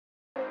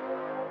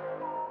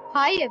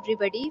Hi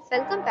everybody,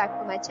 welcome back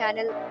to my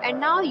channel and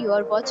now you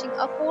are watching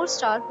a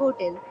 4-star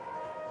hotel.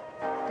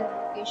 The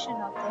location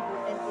of the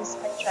hotel is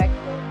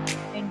attractive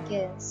and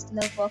guests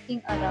love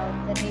walking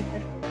around the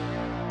neighborhood.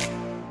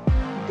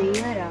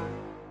 There are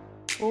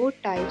 4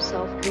 types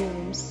of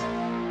rooms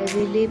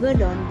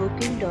available on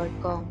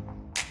booking.com.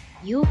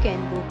 You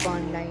can book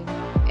online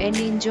and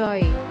enjoy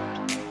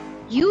it.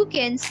 You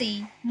can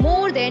see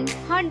more than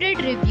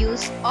 100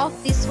 reviews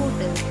of this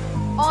hotel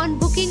on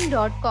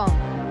booking.com.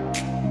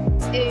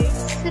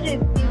 Its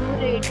review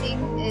rating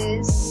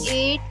is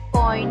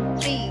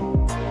 8.3,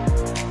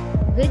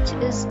 which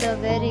is the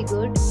very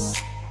good.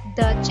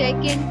 The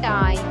check-in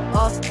time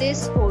of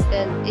this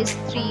hotel is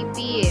 3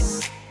 p.m.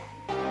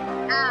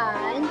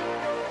 and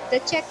the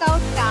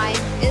checkout time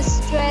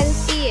is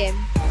 12 p.m.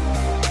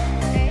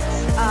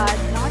 Pets are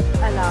not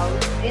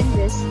allowed in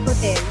this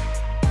hotel.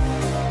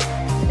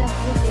 The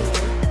hotel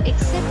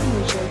accepts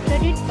major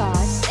credit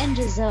cards and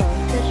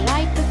reserves the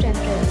right to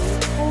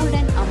temporarily hold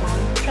an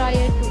amount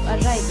prior to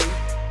arrival.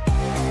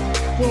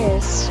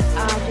 Guests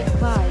are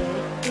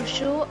required to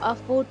show a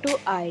photo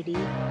ID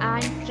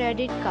and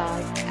credit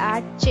card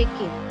at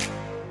check-in.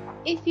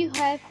 If you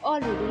have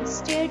already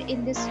stayed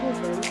in this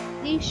hotel,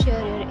 please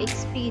share your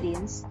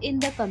experience in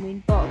the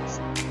comment box.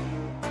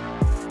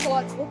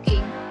 For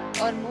booking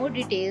or more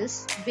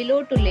details,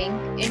 below to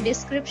link in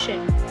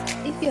description.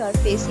 If you are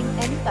facing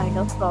any kind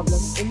of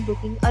problem in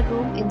booking a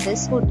room in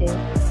this hotel,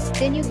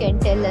 then you can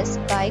tell us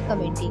by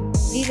commenting.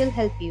 We will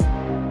help you.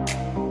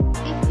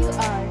 If you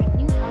are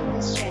new on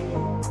this channel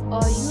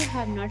or you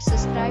have not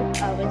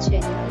subscribed our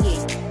channel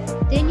yet,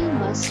 then you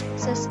must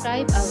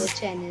subscribe our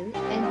channel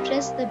and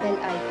press the bell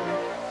icon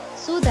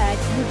so that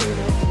you do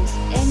not miss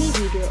any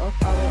video of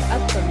our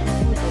upcoming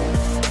video.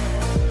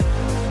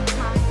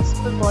 Thanks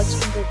for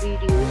watching the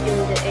video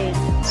till the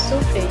end. So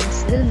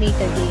friends, we'll meet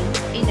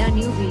again in a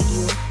new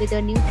video with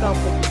a new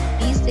property.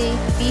 Be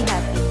safe, be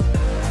happy.